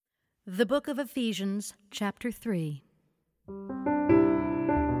The Book of Ephesians, Chapter 3.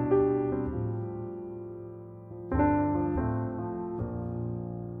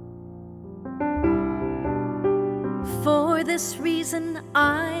 For this reason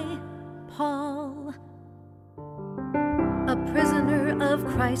I, Paul, a prisoner of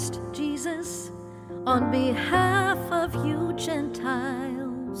Christ Jesus, on behalf of you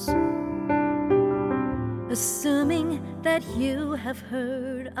Gentiles, assuming that you have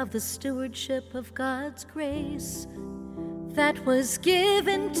heard of the stewardship of God's grace that was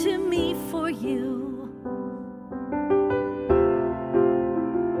given to me for you,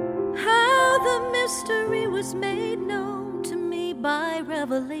 how the mystery was made known to me by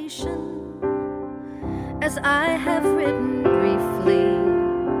revelation, as I have written briefly.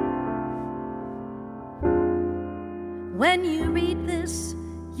 When you read this,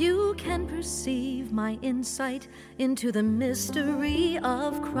 you can perceive my insight into the mystery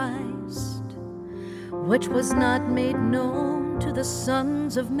of Christ, which was not made known to the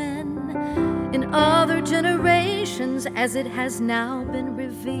sons of men in other generations, as it has now been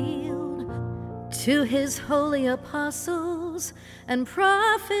revealed to his holy apostles and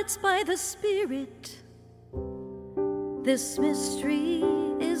prophets by the Spirit. This mystery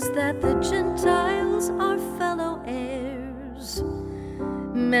is that the Gentiles are fellow heirs,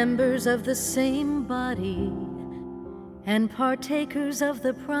 members of the same body, and partakers of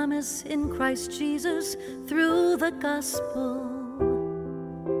the promise in Christ Jesus through the gospel.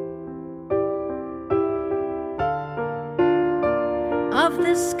 Of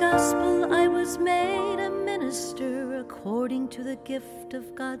this gospel I was made a minister according to the gift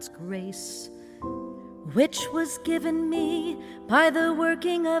of God's grace, which was given me by the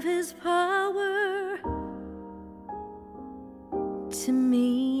working of his power. To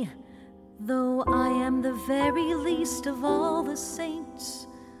me, though I am the very least of all the saints,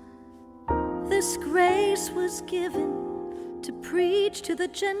 this grace was given to preach to the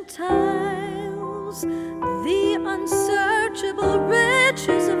Gentiles the unsearchable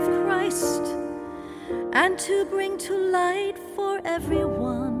riches of Christ, and to bring to light for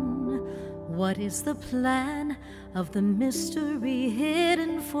everyone what is the plan of the mystery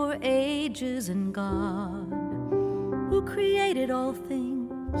hidden for ages in God, who created all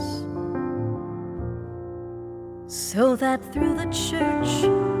things, so that through the church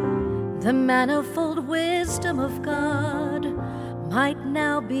the manifold wisdom of God might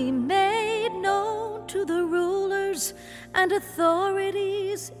now be made known to the rulers and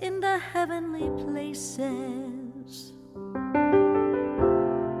authorities in the heavenly places.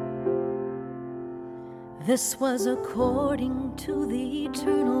 This was according to the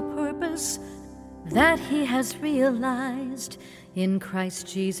eternal purpose that he has realized in Christ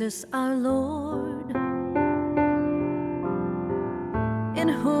Jesus our Lord, in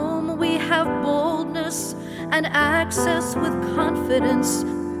whom we have boldness and access with confidence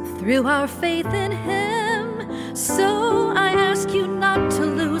through our faith in him. So I ask you not to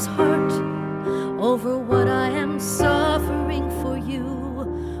lose heart over what I am suffering for you,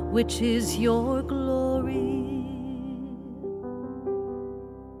 which is your glory.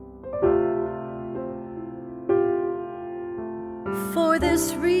 For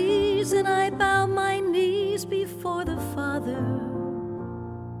this reason I bow my knees before the Father,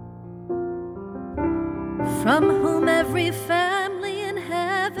 from whom every family in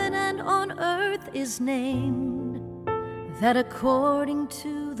heaven and on earth is named, that according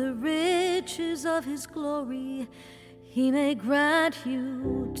to the riches of his glory he may grant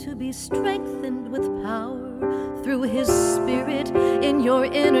you to be strengthened with power through his Spirit in your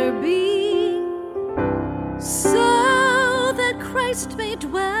inner being, so that Christ may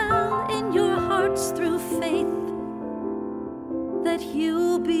dwell in your hearts through faith, that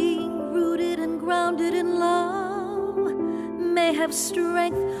you, being rooted and grounded in love, may have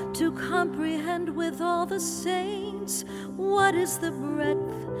strength to comprehend with all the saints what is the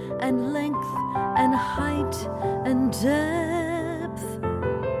breadth and length and height and depth,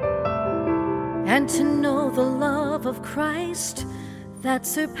 and to know the love of Christ that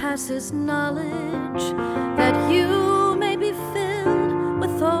surpasses knowledge, that you may be filled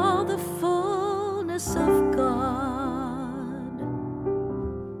with all the fullness of God.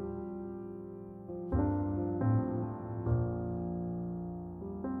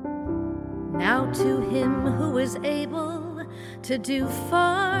 Now to him who is able to do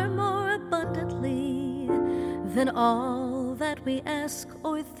far more abundantly than all that we ask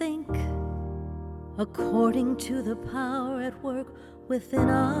or think, according to the power at work within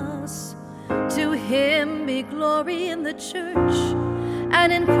us, to him be glory in the church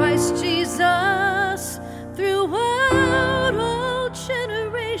and in Christ Jesus throughout all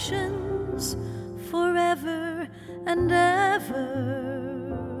generations, generations, forever and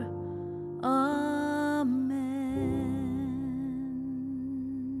ever. Amen.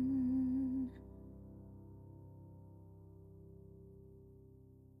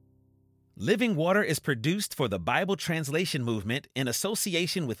 Living Water is produced for the Bible Translation Movement in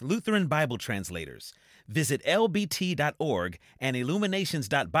association with Lutheran Bible Translators. Visit lbt.org and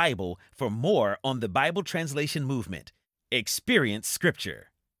illuminations.bible for more on the Bible Translation Movement. Experience Scripture.